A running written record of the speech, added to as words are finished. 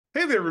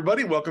Hey there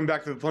everybody, welcome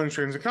back to the Planes,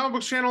 Trains, and Comic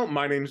Books channel.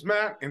 My name's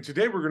Matt, and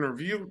today we're going to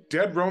review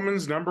Dead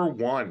Romans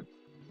 #1.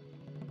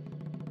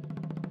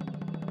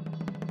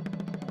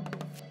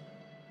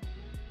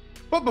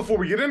 But before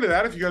we get into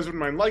that, if you guys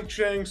wouldn't mind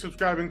sharing,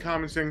 subscribing,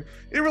 commenting,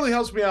 it really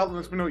helps me out and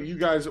lets me know what you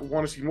guys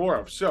want to see more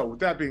of. So with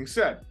that being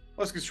said,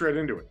 let's get straight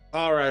into it.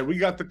 All right, we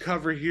got the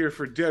cover here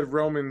for Dead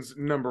Romans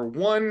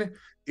 #1.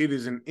 It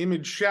is an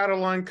Image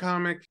Shadowline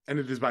comic, and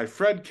it is by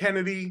Fred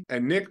Kennedy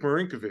and Nick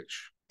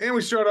Marinkovich. And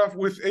we start off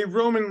with a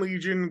Roman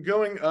legion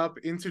going up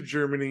into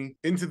Germany,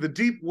 into the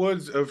deep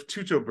woods of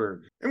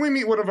Teutoburg. And we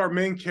meet one of our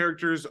main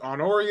characters,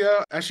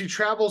 Honoria, as she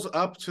travels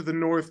up to the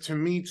north to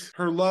meet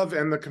her love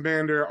and the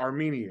commander,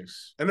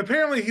 Arminius. And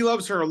apparently he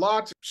loves her a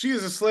lot. She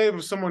is a slave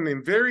of someone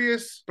named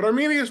Varius, but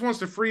Arminius wants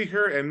to free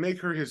her and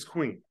make her his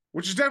queen,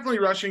 which is definitely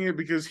rushing it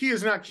because he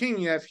is not king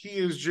yet. He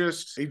is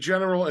just a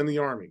general in the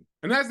army.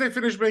 And as they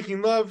finish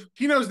making love,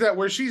 he knows that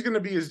where she's going to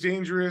be is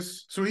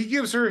dangerous, so he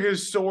gives her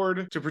his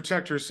sword to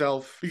protect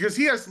herself because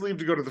he has to leave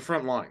to go to the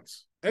front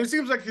lines. And it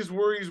seems like his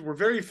worries were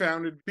very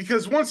founded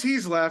because once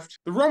he's left,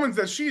 the Romans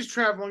that she's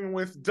traveling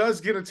with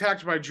does get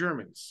attacked by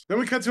Germans. Then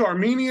we cut to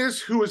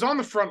Arminius, who is on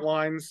the front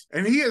lines,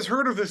 and he has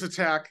heard of this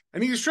attack,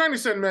 and he's trying to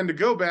send men to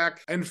go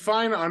back and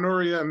find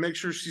Honoria and make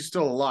sure she's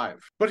still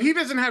alive. But he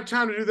doesn't have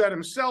time to do that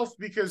himself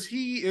because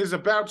he is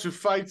about to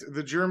fight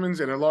the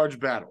Germans in a large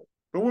battle.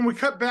 But when we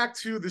cut back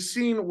to the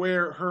scene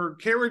where her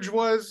carriage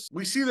was,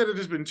 we see that it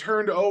has been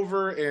turned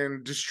over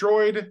and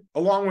destroyed,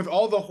 along with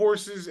all the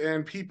horses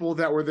and people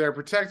that were there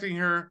protecting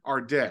her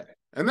are dead.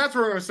 And that's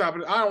where I'm going to stop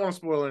it. I don't want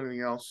to spoil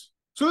anything else.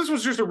 So this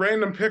was just a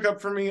random pickup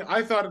for me.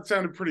 I thought it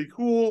sounded pretty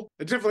cool.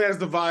 It definitely has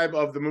the vibe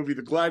of the movie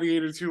The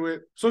Gladiator to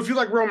it. So if you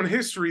like Roman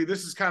history,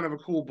 this is kind of a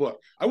cool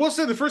book. I will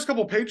say the first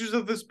couple pages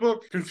of this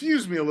book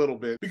confused me a little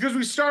bit because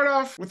we start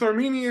off with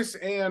Arminius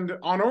and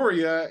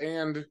Honoria,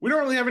 and we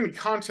don't really have any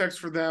context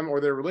for them or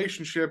their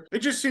relationship. It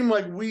just seemed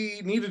like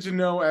we needed to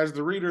know as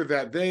the reader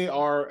that they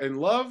are in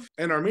love,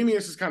 and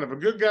Arminius is kind of a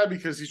good guy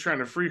because he's trying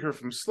to free her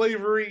from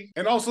slavery,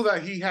 and also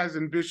that he has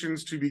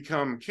ambitions to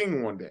become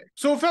king one day.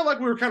 So it felt like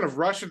we were kind of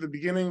rushed at the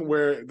beginning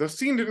where the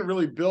scene didn't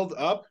really build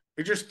up.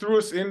 It just threw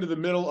us into the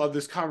middle of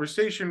this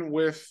conversation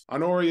with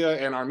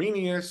Honoria and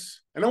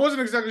Arminius, and I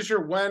wasn't exactly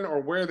sure when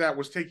or where that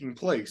was taking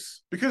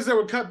place because they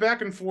would cut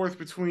back and forth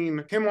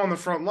between him on the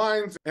front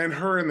lines and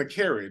her in the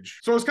carriage.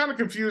 So I was kind of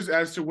confused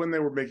as to when they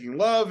were making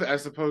love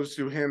as opposed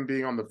to him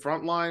being on the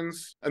front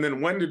lines, and then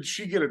when did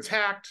she get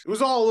attacked? It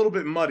was all a little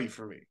bit muddy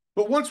for me.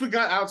 But once we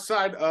got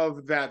outside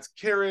of that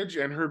carriage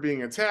and her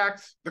being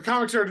attacked, the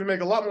comic started to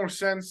make a lot more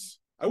sense.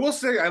 I will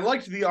say I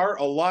liked the art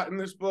a lot in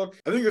this book.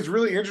 I think it's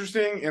really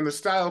interesting and the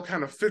style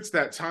kind of fits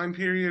that time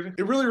period.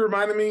 It really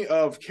reminded me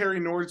of Carrie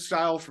Nord's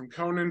style from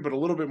Conan, but a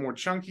little bit more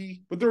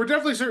chunky. But there were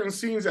definitely certain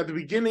scenes at the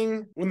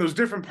beginning when those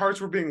different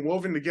parts were being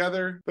woven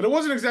together that I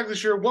wasn't exactly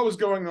sure what was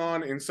going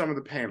on in some of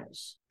the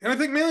panels. And I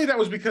think mainly that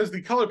was because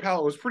the color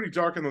palette was pretty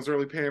dark in those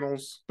early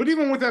panels. But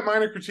even with that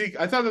minor critique,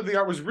 I thought that the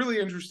art was really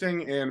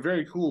interesting and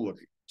very cool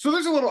looking. So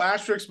there's a little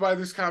asterisk by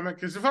this comic,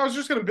 because if I was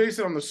just going to base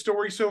it on the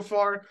story so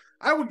far,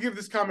 I would give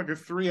this comic a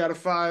 3 out of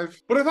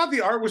 5. But I thought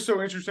the art was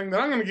so interesting that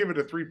I'm going to give it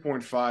a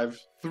 3.5.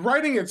 The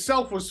writing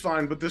itself was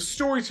fine, but the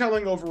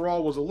storytelling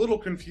overall was a little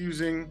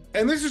confusing.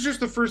 And this is just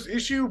the first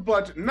issue,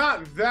 but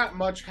not that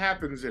much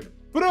happens in it.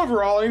 But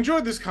overall, I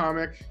enjoyed this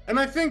comic, and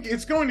I think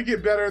it's going to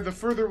get better the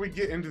further we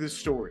get into this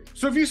story.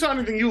 So if you saw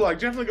anything you like,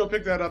 definitely go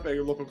pick that up at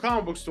your local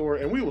comic book store,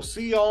 and we will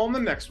see y'all in the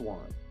next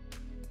one.